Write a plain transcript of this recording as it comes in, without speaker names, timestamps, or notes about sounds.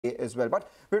as well. But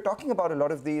we're talking about a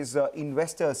lot of these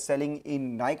investors selling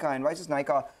in Nykaa, and why is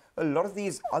Nykaa? A lot of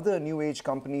these other new age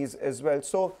companies as well.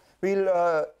 So we'll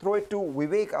throw it to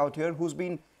Vivek out here, who's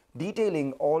been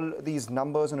detailing all these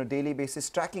numbers on a daily basis,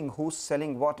 tracking who's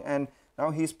selling what, and now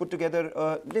he's put together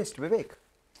a list. Vivek.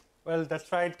 Well,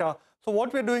 that's right. So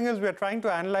what we're doing is we're trying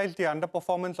to analyze the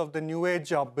underperformance of the new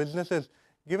age businesses,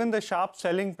 given the sharp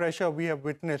selling pressure we have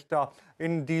witnessed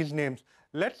in these names.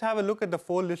 Let's have a look at the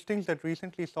 4 listings that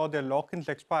recently saw their lock-ins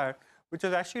expire, which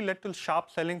has actually led to sharp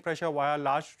selling pressure via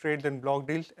large trades and block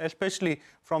deals, especially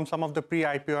from some of the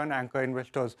pre-IPO and anchor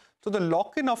investors. So the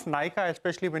lock-in of Nykaa,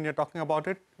 especially when you're talking about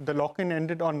it, the lock-in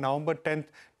ended on November 10th,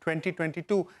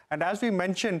 2022. And as we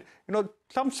mentioned,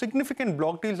 some significant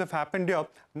block deals have happened here,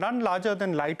 none larger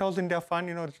than Lighthouse India Fund.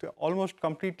 It's almost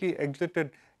completely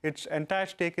exited its entire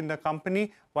stake in the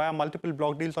company via multiple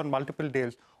block deals on multiple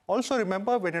days. Also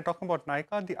remember, when you're talking about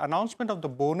Nykaa, the announcement of the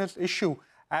bonus issue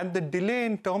and the delay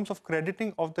in terms of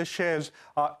crediting of the shares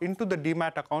into the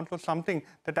demat account was something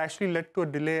that actually led to a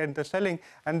delay in the selling.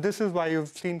 And this is why you've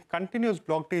seen continuous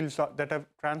block deals that have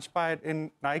transpired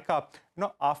in Nykaa,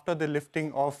 after the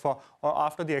lifting of or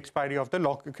after the expiry of the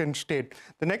lock-in state.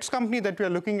 The next company that we are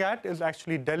looking at is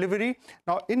actually Delhivery.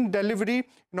 Now, in Delhivery,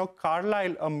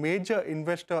 Carlyle, a major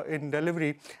investor in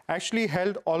Delhivery, actually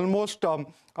held almost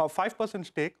 5%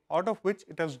 stake, out of which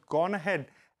it has gone ahead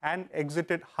and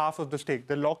exited half of the stake.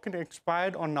 The lock-in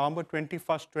expired on November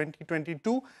 21st,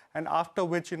 2022, and after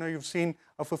which, you've seen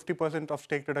a 50% of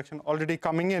stake reduction already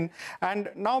coming in. And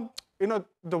now,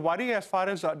 the worry as far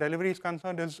as Delhivery is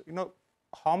concerned is,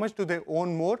 how much do they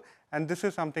own more? And this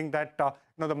is something that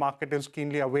the market is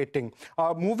keenly awaiting.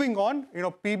 Moving on,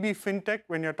 PB Fintech,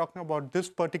 when you're talking about this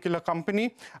particular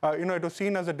company, it was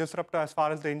seen as a disruptor as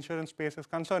far as the insurance space is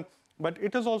concerned, but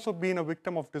it has also been a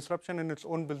victim of disruption in its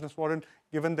own business model,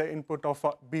 given the input of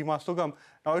Bima Sugam.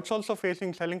 Now, it's also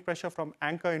facing selling pressure from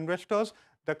anchor investors.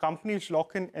 The company's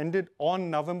lock-in ended on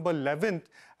November 11th,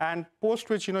 and post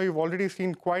which, you've already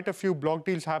seen quite a few block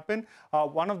deals happen.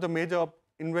 One of the major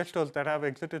investors that have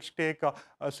exited stake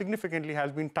significantly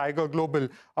has been Tiger Global.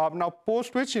 Now,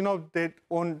 post which, they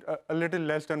own a little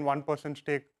less than 1%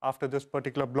 stake after this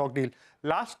particular block deal.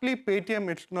 Lastly, Paytm,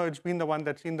 it's been the one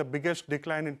that's seen the biggest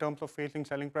decline in terms of facing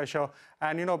selling pressure.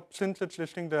 And, since its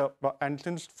listing,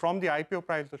 since from the IPO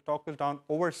price, the stock is down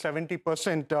over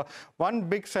 70%. One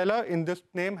big seller in this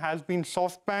name has been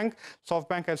SoftBank.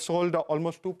 SoftBank has sold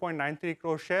almost 2.93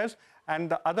 crore shares. And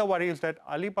the other worry is that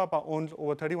Alibaba owns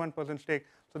over 31% stake.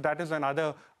 So that is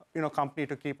another company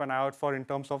to keep an eye out for in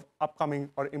terms of upcoming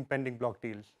or impending block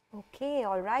deals. Okay,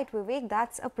 all right, Vivek,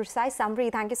 that's a precise summary.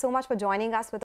 Thank you so much for joining us with